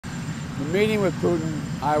The meeting with Putin,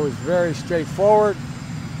 I was very straightforward.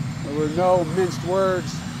 There were no minced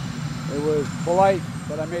words. It was polite,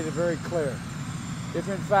 but I made it very clear. If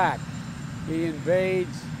in fact he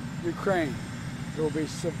invades Ukraine, there will be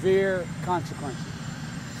severe consequences.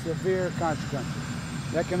 Severe consequences.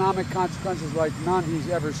 Economic consequences like none he's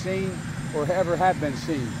ever seen or ever have been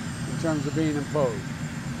seen in terms of being imposed.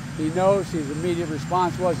 He knows his immediate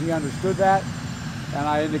response was he understood that, and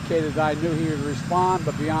I indicated that I knew he would respond,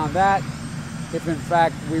 but beyond that, if in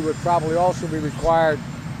fact we would probably also be required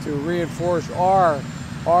to reinforce our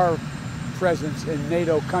presence in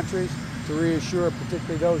NATO countries to reassure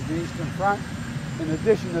particularly those in the Eastern Front. In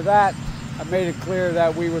addition to that, I made it clear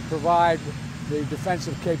that we would provide the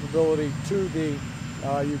defensive capability to the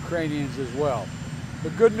Ukrainians as well.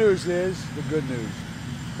 The good news is,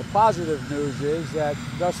 the positive news is that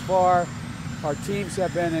thus far our teams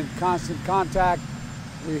have been in constant contact.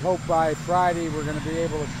 We hope by Friday we're going to be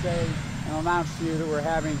able to say and announce to you that we're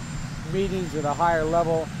having meetings at a higher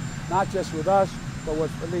level, not just with us, but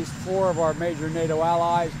with at least 4 of our major NATO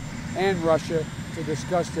allies and Russia to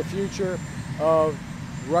discuss the future of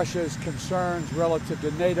Russia's concerns relative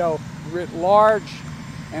to NATO writ large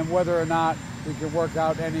and whether or not we can work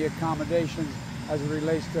out any accommodations as it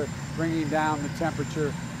relates to bringing down the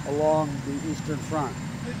temperature along the Eastern Front.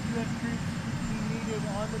 Should U.S. troops be needed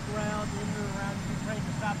on the ground in or around Ukraine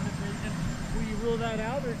to stop an invasion? Will you rule that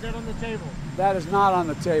out, or is that on the table? That is not on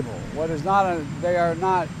the table. What is not,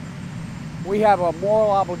 we have a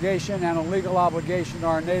moral obligation and a legal obligation to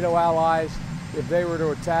our NATO allies. If they were to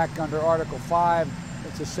attack under Article 5,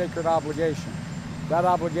 it's a sacred obligation. That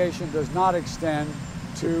obligation does not extend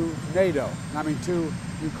to NATO, to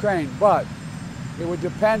Ukraine, but it would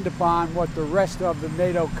depend upon what the rest of the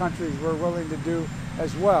NATO countries were willing to do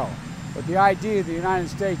as well. But the idea the United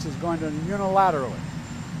States is going to unilaterally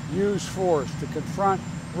use force to confront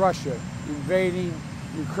Russia invading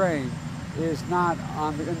Ukraine is not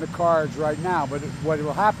in the cards right now. But what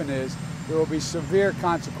will happen is there will be severe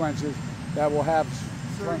consequences that will have.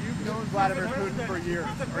 Sir, you've known Vladimir Putin for years.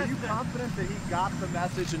 Are you confident that he got the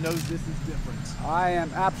message and knows this is different? I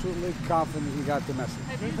am absolutely confident he got the message.